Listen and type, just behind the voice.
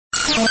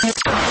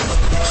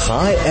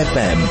High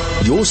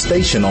FM, your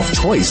station of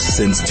choice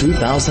since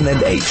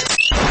 2008.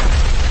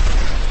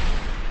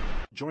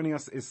 Joining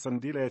us is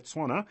Sandile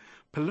Swana,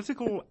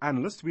 political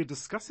analyst. We're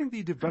discussing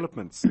the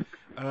developments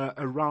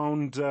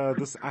around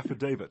this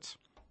affidavit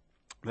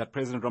that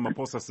President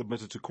Ramaphosa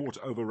submitted to court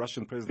over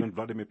Russian President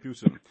Vladimir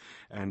Putin.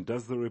 And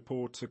does the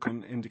report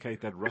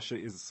indicate that Russia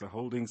is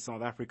holding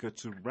South Africa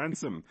to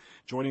ransom?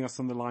 Joining us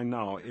on the line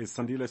now is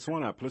Sandile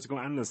Swana, political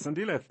analyst.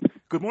 Sandile,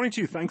 good morning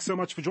to you. Thanks so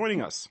much for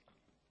joining us.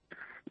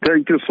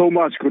 Thank you so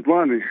much. Good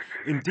morning.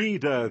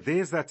 Indeed,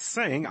 there's that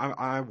saying.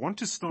 I want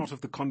to start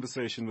off the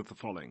conversation with the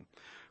following.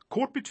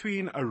 Caught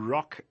between a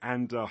rock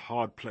and a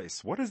hard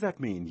place. What does that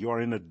mean? You are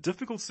in a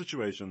difficult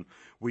situation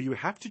where you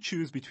have to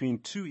choose between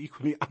two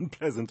equally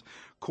unpleasant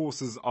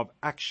courses of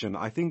action.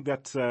 I think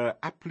that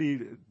aptly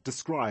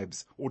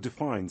describes or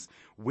defines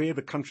where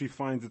the country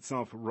finds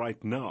itself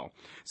right now.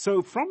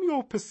 So from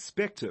your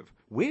perspective,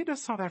 where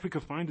does South Africa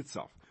find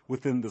itself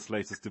within this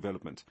latest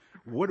development?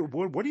 What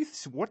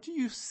do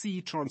you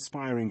see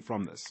transpiring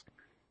from this?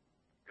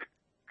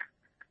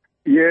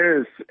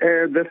 Yes,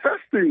 the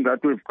first thing that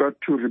we've got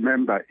to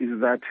remember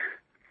is that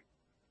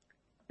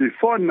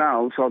before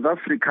now, South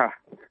Africa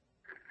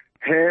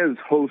has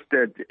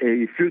hosted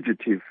a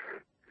fugitive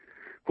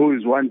who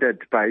is wanted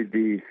by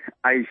the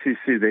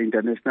ICC, the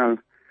International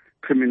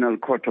Criminal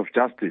Court of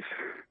Justice,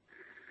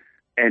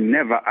 and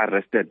never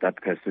arrested that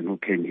person who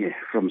came here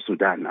from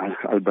Sudan,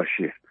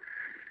 al-Bashir.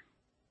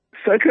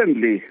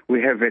 Secondly,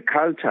 we have a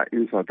culture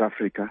in South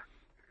Africa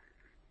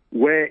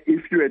where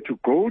if you were to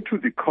go to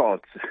the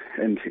courts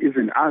and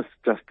even ask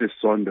Justice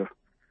Zondo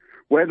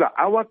whether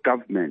our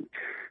government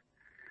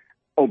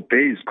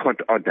obeys court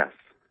orders,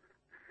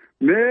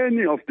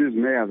 many of these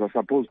mayors are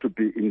supposed to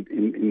be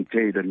in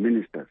jail and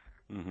ministers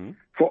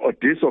for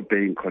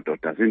disobeying court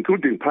orders,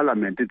 including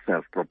Parliament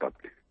itself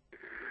probably.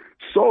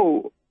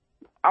 So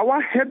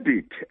our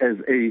habit as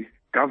a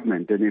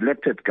government, an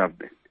elected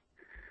government,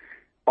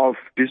 of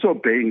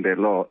disobeying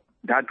the law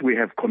that we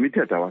have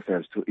committed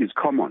ourselves to is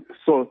common.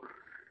 So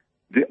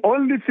the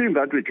only thing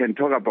that we can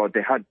talk about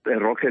the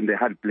rock and the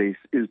hard place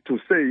is to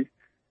say,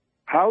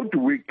 how do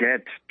we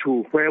get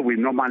to where we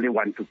normally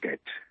want to get?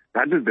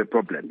 That is the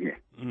problem here.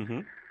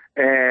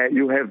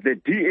 You have the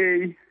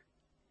DA,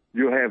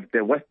 you have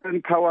the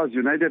Western powers,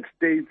 United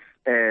States,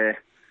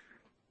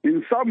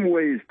 in some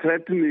ways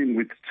threatening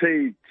with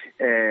trade,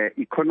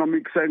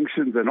 economic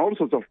sanctions and all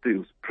sorts of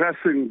things,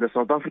 pressing the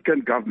South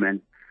African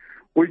government,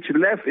 which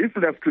if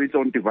left to its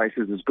own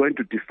devices is going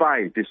to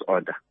defy this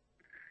order.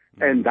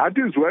 And that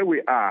is where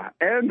we are.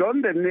 And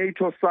on the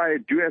NATO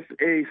side,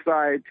 USA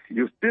side,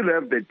 you still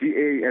have the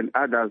DA and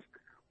others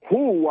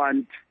who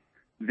want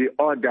the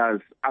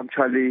orders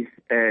actually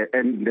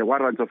and the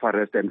warrants of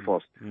arrest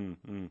enforced.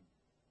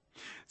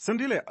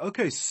 Sandile,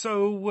 okay,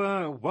 so,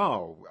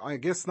 wow, I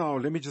guess now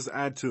let me just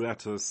add to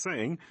that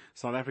saying,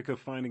 South Africa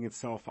finding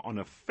itself on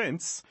a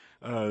fence,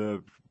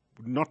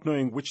 not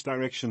knowing which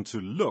direction to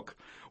look.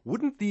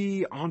 Wouldn't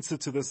the answer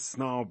to this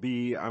now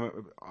be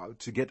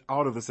to get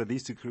out of this, at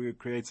least to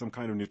create some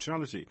kind of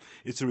neutrality,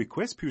 is to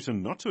request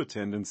Putin not to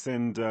attend and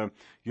send,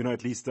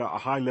 at least a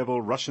high-level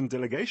Russian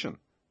delegation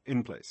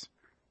in place?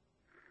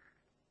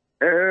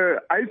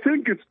 I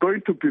think it's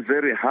going to be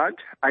very hard.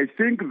 I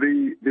think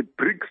the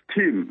BRICS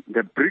team,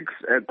 the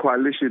BRICS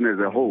coalition as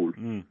a whole,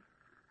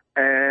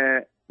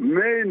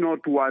 may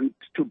not want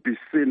to be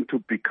seen to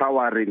be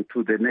cowering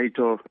to the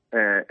NATO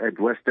and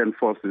Western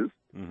forces.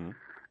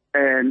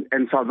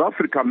 And South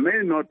Africa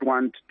may not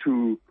want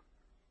to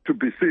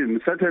be seen,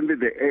 certainly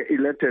the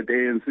elected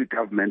ANC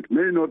government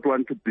may not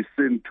want to be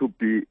seen to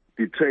be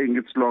betraying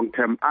its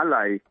long-term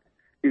ally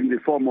in the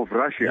form of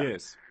Russia.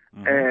 Yes.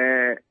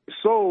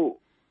 So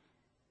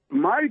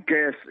my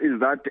guess is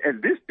that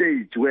at this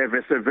stage we have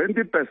a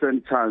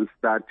 70% chance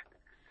that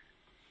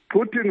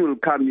Putin will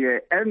come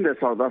here and the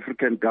South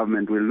African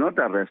government will not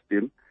arrest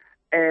him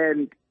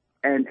and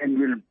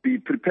will be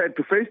prepared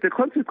to face the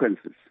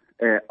consequences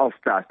of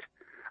that.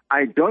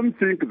 I don't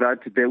think that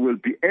there will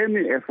be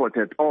any effort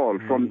at all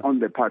on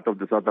the part of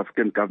the South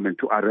African government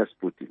to arrest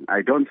Putin.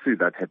 I don't see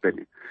that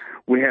happening.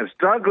 We have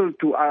struggled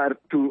to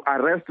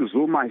arrest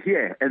Zuma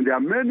here, and there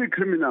are many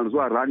criminals who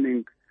are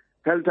running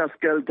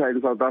helter-skelter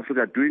in South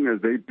Africa doing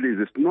as they please.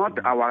 It's not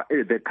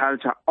the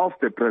culture of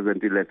the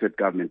present elected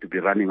government to be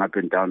running up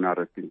and down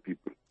arresting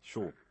people.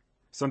 Sure.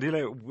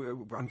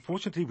 Sandile,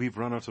 unfortunately, we've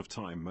run out of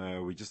time.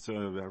 We just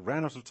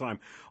ran out of time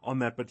on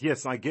that. But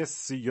yes, I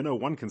guess,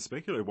 one can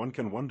speculate, one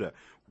can wonder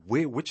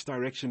which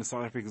direction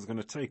South Africa is going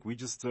to take. We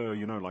just,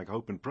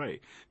 hope and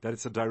pray that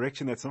it's a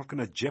direction that's not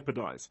going to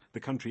jeopardize the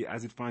country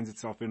as it finds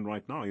itself in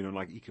right now,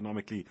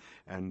 economically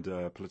and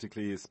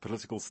politically,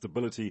 political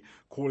stability,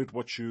 call it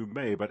what you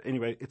may. But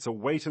anyway, it's a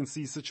wait and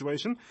see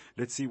situation.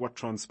 Let's see what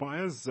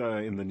transpires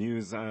in the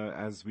news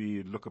as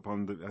we look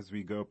as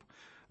we go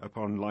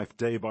upon life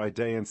day by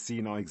day and see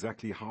now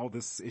exactly how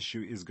this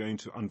issue is going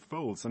to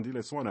unfold.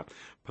 Sandile Swana,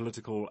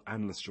 political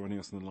analyst, joining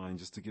us on the line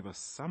just to give us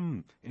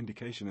some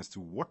indication as to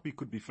what we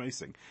could be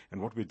facing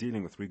and what we're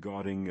dealing with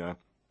regarding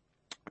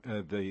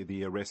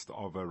the arrest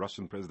of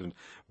Russian President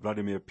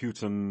Vladimir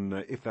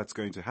Putin, if that's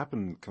going to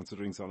happen,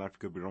 considering South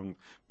Africa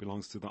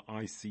belongs to the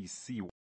ICC.